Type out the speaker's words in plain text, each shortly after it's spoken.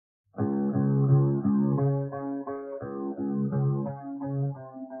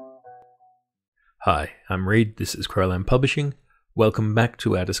Hi, I'm Reed, this is Crowland Publishing. Welcome back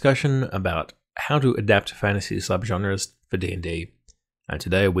to our discussion about how to adapt fantasy subgenres for D&D. And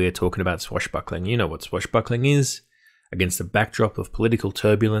today we're talking about swashbuckling. You know what swashbuckling is. Against the backdrop of political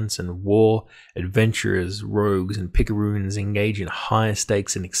turbulence and war, adventurers, rogues, and picaroons engage in high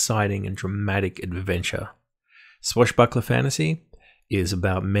stakes and exciting and dramatic adventure. Swashbuckler fantasy is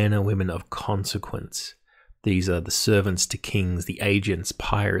about men and women of consequence. These are the servants to kings, the agents,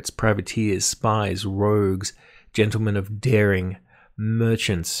 pirates, privateers, spies, rogues, gentlemen of daring,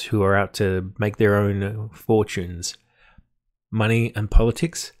 merchants who are out to make their own fortunes. Money and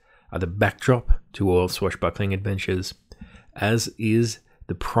politics are the backdrop to all swashbuckling adventures, as is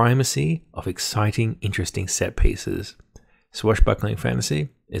the primacy of exciting, interesting set pieces. Swashbuckling fantasy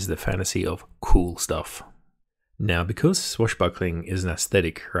is the fantasy of cool stuff. Now, because swashbuckling is an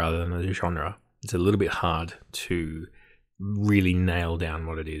aesthetic rather than a genre, it's a little bit hard to really nail down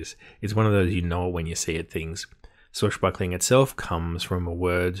what it is. It's one of those you know when you see it things. Swashbuckling itself comes from a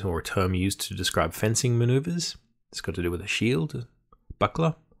word or a term used to describe fencing maneuvers. It's got to do with a shield,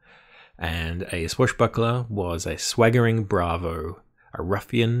 buckler. And a swashbuckler was a swaggering bravo, a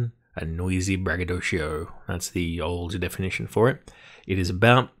ruffian, a noisy braggadocio. That's the old definition for it. It is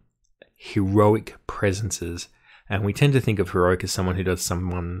about heroic presences. And we tend to think of heroic as someone who does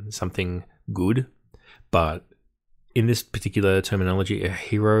something good, but in this particular terminology, a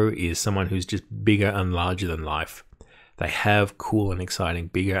hero is someone who's just bigger and larger than life. They have cool and exciting,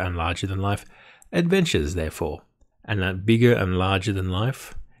 bigger and larger than life adventures, therefore. And that bigger and larger than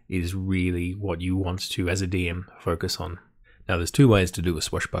life is really what you want to, as a DM, focus on. Now, there's two ways to do a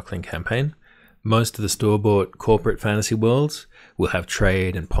swashbuckling campaign. Most of the store-bought corporate fantasy worlds will have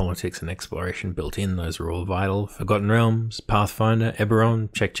trade and politics and exploration built in. Those are all vital. Forgotten Realms, Pathfinder,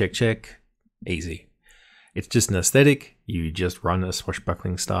 Eberron, check. Easy. It's just an aesthetic. You just run a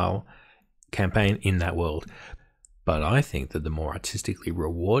swashbuckling style campaign in that world. But I think that the more artistically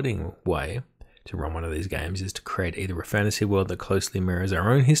rewarding way to run one of these games is to create either a fantasy world that closely mirrors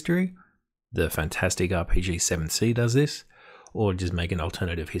our own history. The fantastic RPG 7th Sea does this. Or just make an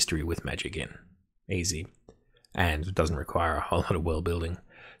alternative history with magic in. Easy. And it doesn't require a whole lot of world building.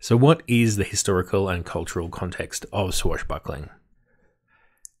 So what is the historical and cultural context of swashbuckling?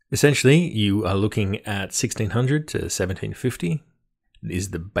 Essentially, you are looking at 1600 to 1750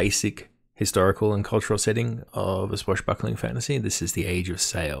 is the basic historical and cultural setting of a swashbuckling fantasy. This is the age of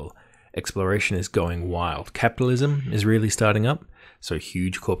sail. Exploration is going wild. Capitalism is really starting up. So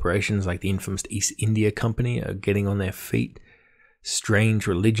huge corporations like the infamous East India Company are getting on their feet. Strange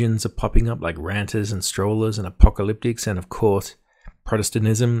religions are popping up like ranters and strollers and apocalyptics, and of course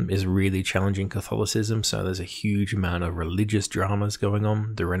Protestantism is really challenging Catholicism, so there's a huge amount of religious dramas going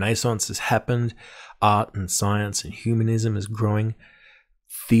on. The Renaissance has happened, art and science and humanism is growing,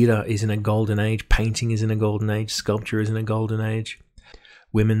 theatre is in a golden age, painting is in a golden age, sculpture is in a golden age.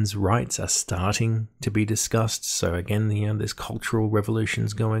 Women's rights are starting to be discussed. So again, there's cultural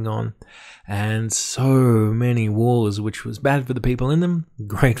revolutions going on. And so many wars, which was bad for the people in them.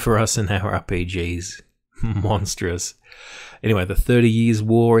 Great for us in our RPGs. Monstrous. Anyway, the 30 Years'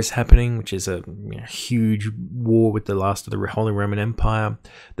 War is happening, which is a huge war with the last of the Holy Roman Empire.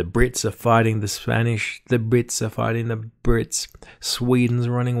 The Brits are fighting the Spanish. The Brits are fighting the Brits. Sweden's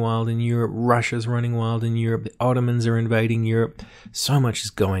running wild in Europe. Russia's running wild in Europe. The Ottomans are invading Europe. So much is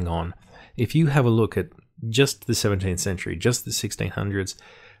going on. If you have a look at just the 17th century, just the 1600s,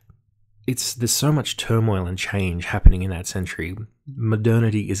 there's so much turmoil and change happening in that century.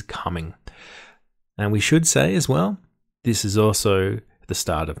 Modernity is coming. And we should say as well, this is also the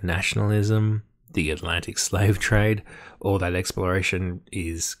start of nationalism, the Atlantic slave trade. All that exploration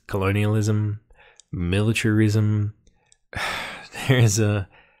is colonialism, militarism.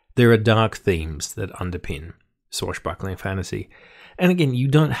 There are dark themes that underpin swashbuckling fantasy. And again, you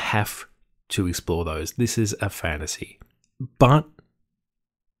don't have to explore those. This is a fantasy. But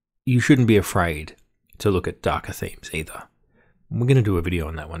you shouldn't be afraid to look at darker themes either. We're going to do a video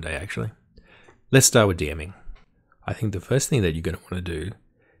on that one day, actually. Let's start with DMing. I think the first thing that you're going to want to do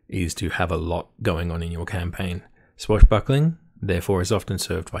is to have a lot going on in your campaign. Swashbuckling, therefore, is often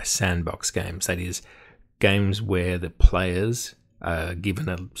served by sandbox games. That is, games where the players are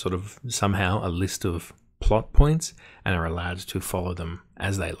given somehow a list of plot points and are allowed to follow them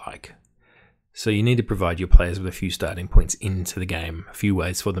as they like. So you need to provide your players with a few starting points into the game, a few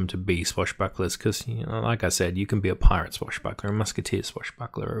ways for them to be swashbucklers, because, like I said, you can be a pirate swashbuckler, a musketeer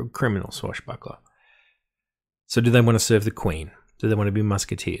swashbuckler, or a criminal swashbuckler. So do they want to serve the Queen? Do they want to be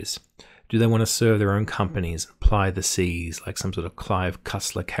musketeers? Do they want to serve their own companies, ply the seas, like some sort of Clive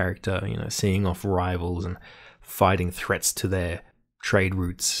Cussler character, seeing off rivals and fighting threats to their trade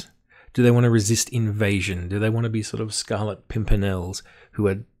routes? Do they want to resist invasion? Do they want to be sort of Scarlet Pimpernels who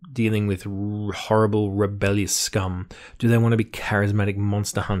are dealing with horrible rebellious scum? Do they want to be charismatic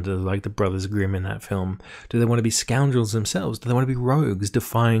monster hunters like the Brothers Grimm in that film? Do they want to be scoundrels themselves? Do they want to be rogues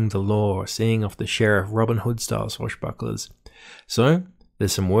defying the law, seeing off the sheriff, Robin Hood style swashbucklers? So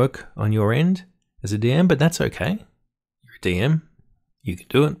there's some work on your end as a DM, but that's okay. You're a DM. You can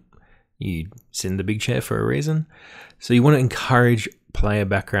do it. You sit in the big chair for a reason. So you want to encourage player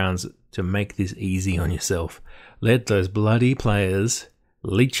backgrounds to make this easy on yourself. Let those bloody players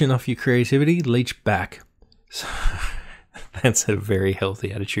leeching off your creativity leech back. So that's a very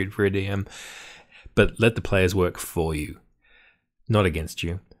healthy attitude for a DM. But let the players work for you, not against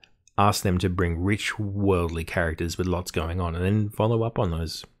you. Ask them to bring rich worldly characters with lots going on, and then follow up on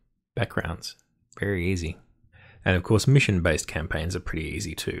those backgrounds. Very easy. And of course, mission-based campaigns are pretty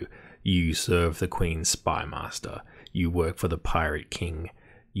easy too. You serve the Queen's Spy Master. You work for the Pirate King.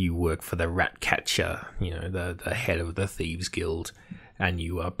 You work for the Rat Catcher, the head of the Thieves Guild. And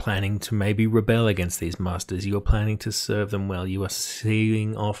you are planning to maybe rebel against these masters. You are planning to serve them well. You are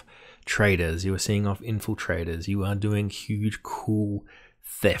seeing off traders. You are seeing off infiltrators. You are doing huge, cool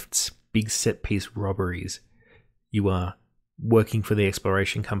thefts, big set-piece robberies. You are working for the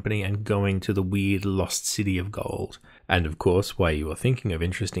exploration company and going to the weird lost city of gold. And of course, while you are thinking of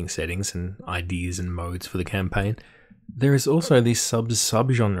interesting settings and ideas and modes for the campaign, there is also these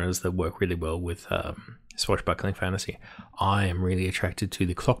subgenres that work really well with Swashbuckling Fantasy. I am really attracted to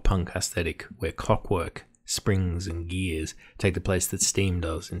the clockpunk aesthetic, where clockwork, springs and gears take the place that steam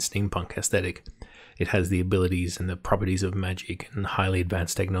does in steampunk aesthetic. It has the abilities and the properties of magic and highly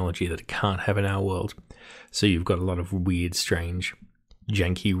advanced technology that it can't have in our world. So you've got a lot of weird, strange,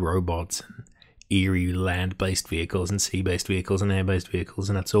 janky robots and eerie land-based vehicles and sea-based vehicles and air-based vehicles,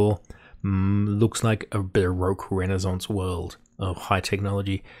 and that's all looks like a Baroque Renaissance world of high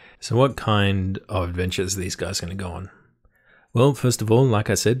technology. So what kind of adventures are these guys going to go on? Well, first of all,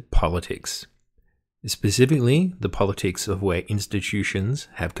 like I said, politics. Specifically, the politics of where institutions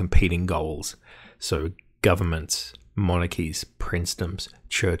have competing goals. So governments, monarchies, princedoms,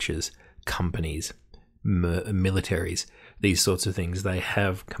 churches, companies, militaries, these sorts of things. They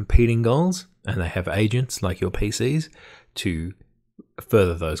have competing goals, and they have agents like your PCs to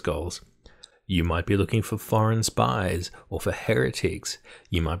further those goals. You might be looking for foreign spies or for heretics.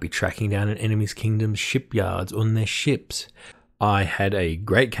 You might be tracking down an enemy's kingdom's shipyards on their ships. I had a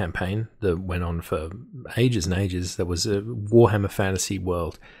great campaign that went on for ages and ages. That was a Warhammer Fantasy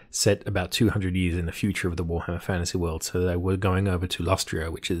world set about 200 years in the future of the Warhammer Fantasy world. So they were going over to Lustria,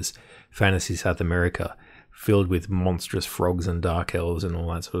 which is fantasy South America, filled with monstrous frogs and dark elves and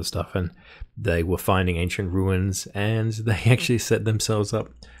all that sort of stuff. And they were finding ancient ruins, and they actually set themselves up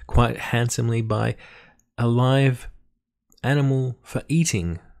quite handsomely by a live animal for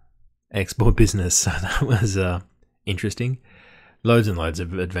eating export business. So that was interesting. Loads and loads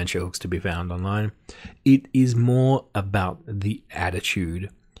of adventure hooks to be found online. It is more about the attitude.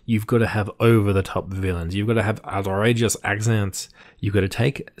 You've got to have over-the-top villains. You've got to have outrageous accents. You've got to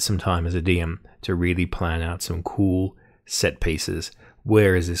take some time as a DM to really plan out some cool set pieces.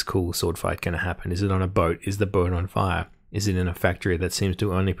 Where is this cool sword fight going to happen? Is it on a boat? Is the boat on fire? Is it in a factory that seems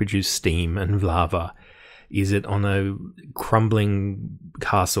to only produce steam and lava? Is it on a crumbling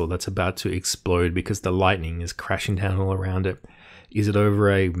castle that's about to explode because the lightning is crashing down all around it? Is it over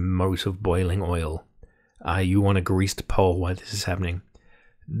a moat of boiling oil? Are you on a greased pole while this is happening?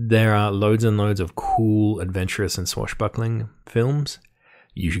 There are loads and loads of cool, adventurous and swashbuckling films.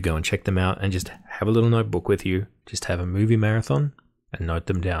 You should go and check them out and just have a little notebook with you. Just have a movie marathon and note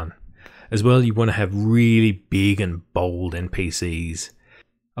them down. As well, you want to have really big and bold NPCs.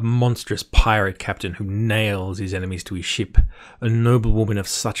 A monstrous pirate captain who nails his enemies to his ship. A noble woman of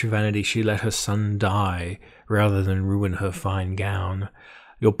such vanity she let her son die rather than ruin her fine gown.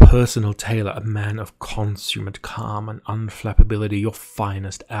 Your personal tailor, a man of consummate calm and unflappability, your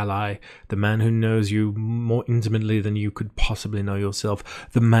finest ally, the man who knows you more intimately than you could possibly know yourself,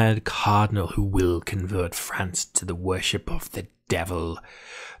 the mad cardinal who will convert France to the worship of the devil,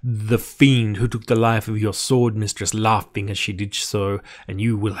 the fiend who took the life of your sword mistress laughing as she did so, and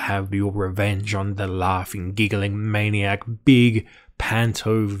you will have your revenge on the laughing, giggling maniac, big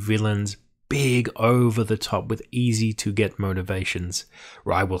panto villains, big over the top with easy to get motivations.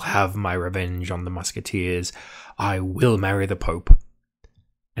 I will have my revenge on the musketeers. I will marry the Pope.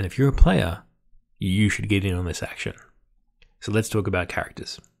 And if you're a player, you should get in on this action. So let's talk about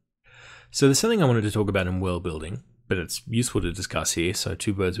characters. So there's something I wanted to talk about in world building, but it's useful to discuss here, so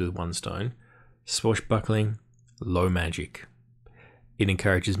two birds with one stone. Swashbuckling, low magic. It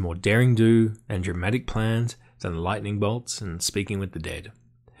encourages more daring do and dramatic plans than lightning bolts and speaking with the dead.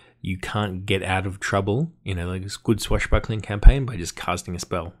 you can't get out of trouble in a good swashbuckling campaign by just casting a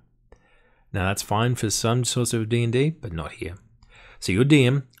spell. Now that's fine for some sorts of D&D, but not here. So your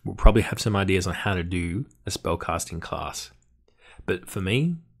DM will probably have some ideas on how to do a spellcasting class. But for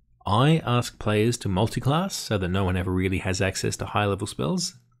me, I ask players to multi-class so that no one ever really has access to high-level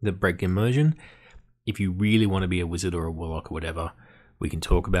spells that break immersion. If you really want to be a wizard or a warlock or whatever, we can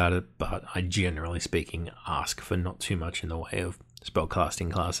talk about it, but I generally speaking ask for not too much in the way of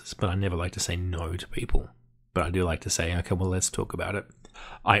spellcasting classes, but I never like to say no to people. But I do like to say, okay, well, let's talk about it.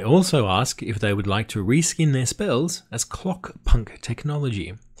 I also ask if they would like to reskin their spells as clockpunk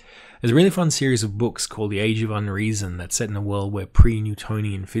technology. There's a really fun series of books called The Age of Unreason that's set in a world where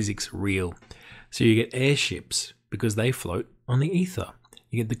pre-Newtonian physics are real. So you get airships because they float on the ether.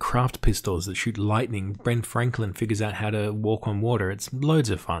 You get the craft pistols that shoot lightning. Ben Franklin figures out how to walk on water. It's loads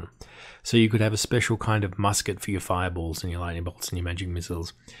of fun. So you could have a special kind of musket for your fireballs and your lightning bolts and your magic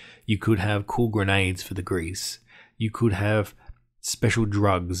missiles. You could have cool grenades for the grease. You could have special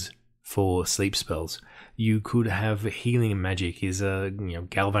drugs for sleep spells. You could have healing magic is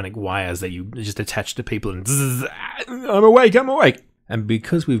galvanic wires that you just attach to people and zzz, I'm awake. And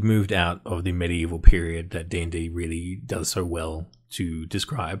because we've moved out of the medieval period that D&D really does so well to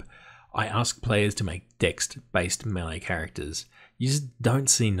describe, I ask players to make dex-based melee characters. You just don't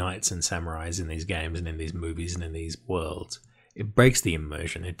see knights and samurais in these games and in these movies and in these worlds. It breaks the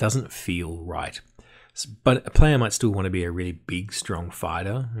immersion. It doesn't feel right. But a player might still want to be a really big, strong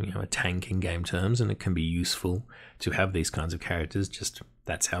fighter, a tank in game terms, and it can be useful to have these kinds of characters. Just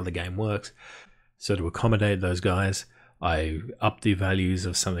that's how the game works. So to accommodate those guys, I up the values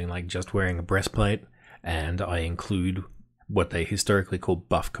of something like just wearing a breastplate, and I include what they historically call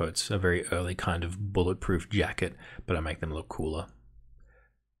buff coats, a very early kind of bulletproof jacket, but I make them look cooler.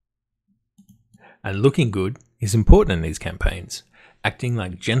 And looking good is important in these campaigns. Acting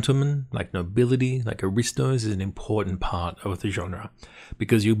like gentlemen, like nobility, like aristos is an important part of the genre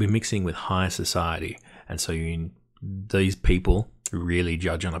because you'll be mixing with high society, and so these people really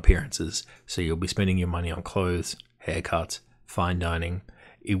judge on appearances. So you'll be spending your money on clothes, haircuts, fine dining.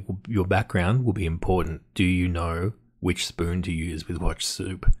 Your background will be important. Do you know which spoon to use with what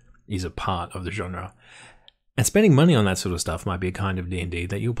soup is a part of the genre. And spending money on that sort of stuff might be a kind of D&D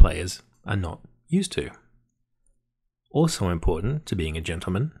that your players are not used to. Also important to being a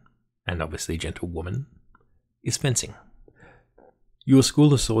gentleman, and obviously gentlewoman, is fencing. Your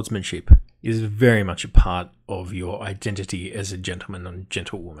school of swordsmanship is very much a part of your identity as a gentleman and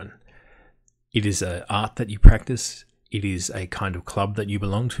gentlewoman. It is an art that you practice. It is a kind of club that you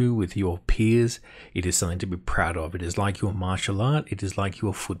belong to with your peers. It is something to be proud of. It is like your martial art. It is like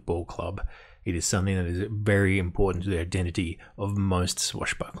your football club. It is something that is very important to the identity of most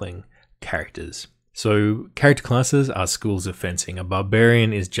swashbuckling characters. So character classes are schools of fencing. A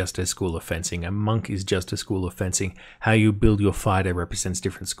barbarian is just a school of fencing. A monk is just a school of fencing. How you build your fighter represents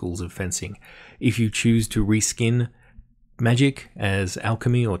different schools of fencing. If you choose to reskin magic as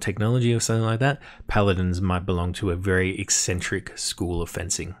alchemy or technology or something like that, paladins might belong to a very eccentric school of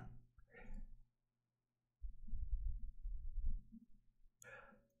fencing.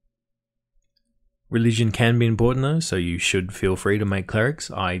 Religion can be important though, so you should feel free to make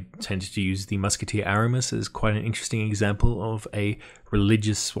clerics. I tend to use the Musketeer Aramis as quite an interesting example of a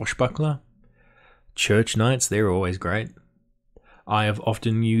religious swashbuckler. Church knights, they're always great. I have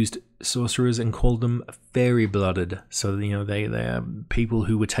often used sorcerers and called them fairy-blooded, so they are people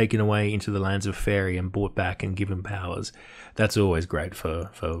who were taken away into the lands of fairy and brought back and given powers. That's always great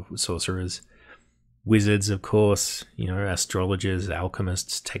for sorcerers. Wizards, of course, astrologers,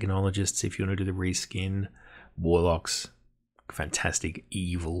 alchemists, technologists, if you want to do the reskin. Warlocks, fantastic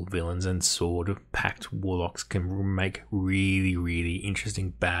evil villains, and sword-packed warlocks can make really, really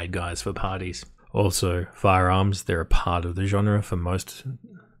interesting bad guys for parties. Also, firearms, they're a part of the genre for most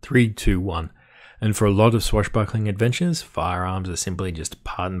 3, 2, 1. And for a lot of swashbuckling adventures, firearms are simply just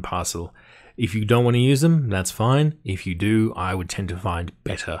part and parcel. If you don't want to use them, that's fine. If you do, I would tend to find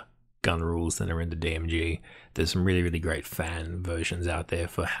better gun rules than are in the DMG. There's some really, really great fan versions out there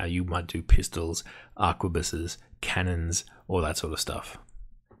for how you might do pistols, arquebuses, cannons, all that sort of stuff.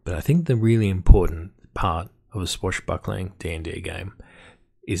 But I think the really important part of a swashbuckling D&D game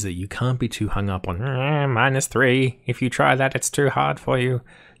is that you can't be too hung up on -3. If you try that, it's too hard for you.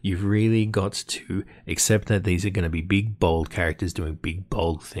 You've really got to accept that these are going to be big, bold characters doing big,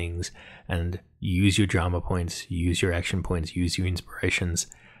 bold things, and use your drama points, use your action points, use your inspirations,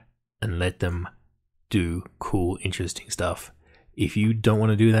 and let them do cool, interesting stuff. If you don't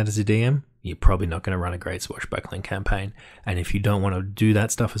want to do that as a DM, you're probably not going to run a great swashbuckling campaign. And if you don't want to do that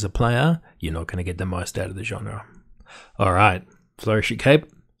stuff as a player, you're not going to get the most out of the genre. Alright, flourish your cape.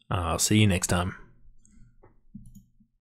 I'll see you next time.